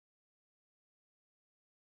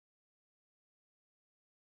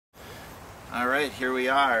Alright, here we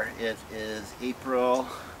are. It is April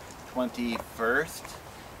 21st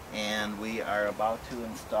and we are about to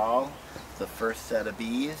install the first set of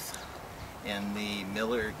bees in the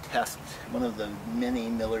Miller test, one of the mini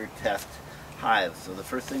Miller test hives. So the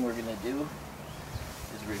first thing we're going to do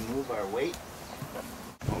is remove our weight.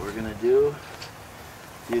 What we're going to do,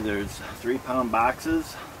 see, there's 3-pound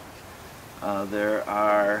boxes. There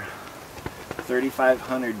are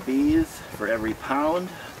 3,500 bees for every pound.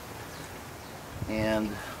 And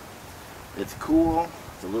it's cool,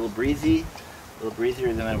 it's a little breezy, a little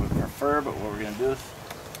breezier than I would prefer, but what we're going to do is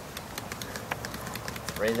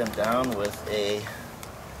spray them down with a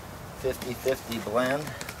 50-50 blend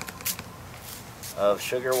of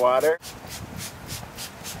sugar water.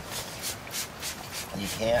 You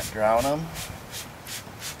can't drown them,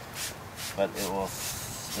 but they'll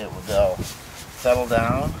settle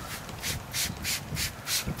down.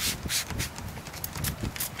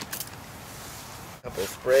 Couple of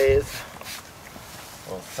sprays,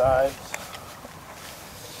 both sides.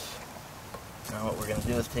 Now what we're going to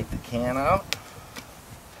do is take the can out.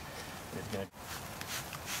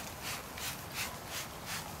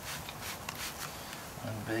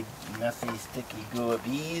 One big messy sticky goo of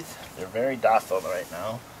bees. They're very docile right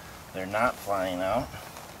now. They're not flying out.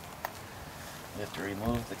 We have to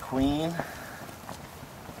remove the queen.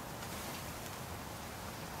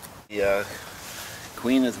 The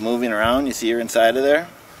queen is moving around. You see her inside of there?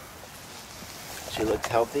 She looks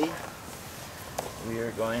healthy. We are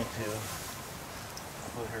going to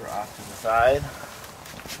put her off to the side.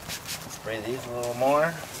 Spray these a little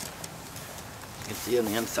more. You can see on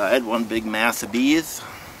the inside one big mass of bees.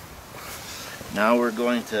 Now we're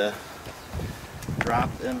going to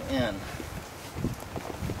drop them in.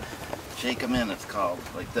 Shake them in, it's called,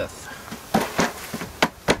 like this.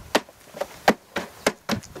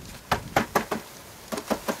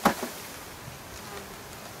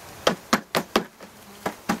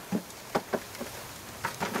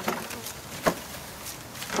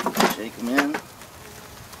 Shake them in.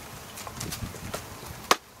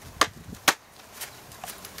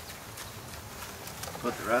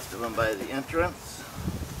 Put the rest of them by the entrance.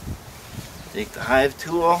 Take the hive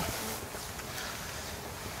tool.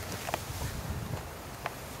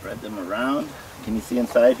 Spread them around. Can you see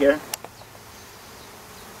inside here?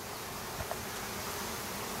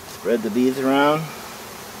 Spread the bees around.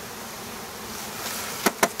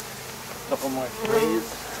 A couple more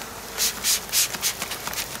sprays.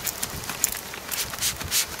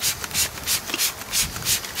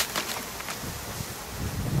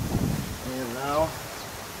 And now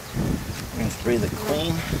we're going to spray the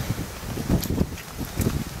queen.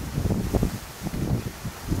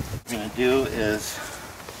 What we're going to do is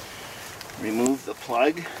remove the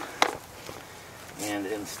plug and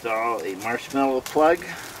install a marshmallow plug.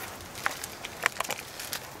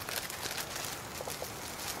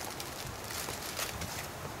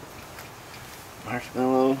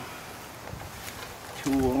 Marshmallow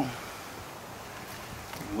tool,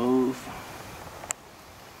 remove,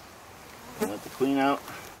 let the queen out,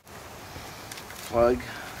 plug,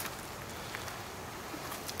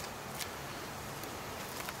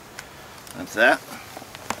 that's that.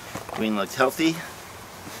 Queen looks healthy.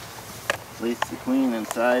 Place the queen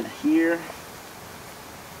inside here.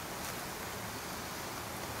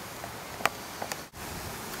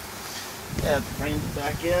 Add the frames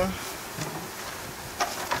back in.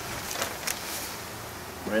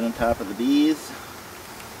 Right on top of the bees.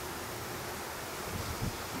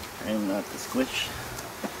 Trying not to squish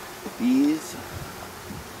bees.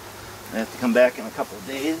 I have to come back in a couple of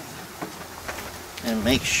days and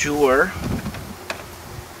make sure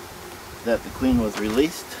that the queen was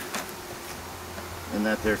released and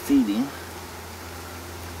that they're feeding.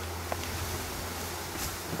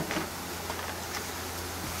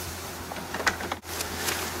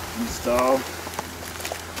 Install a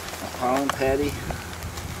pollen patty.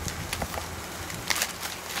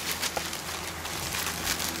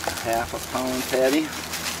 Half a pollen patty.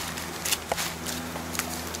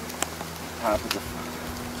 Top of the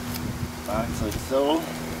box like so.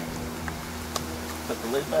 Put the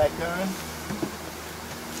lid back on.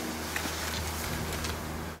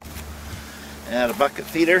 Add a bucket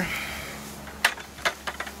feeder.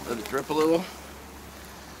 Let it drip a little.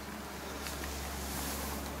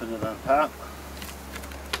 Put it on top.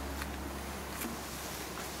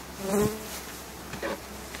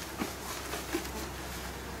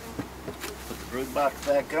 Put the brood box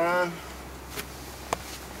back on.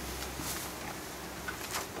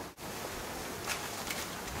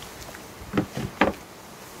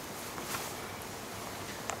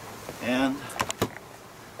 And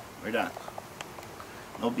we're done.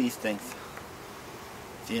 No bee stings.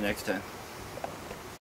 See you next time.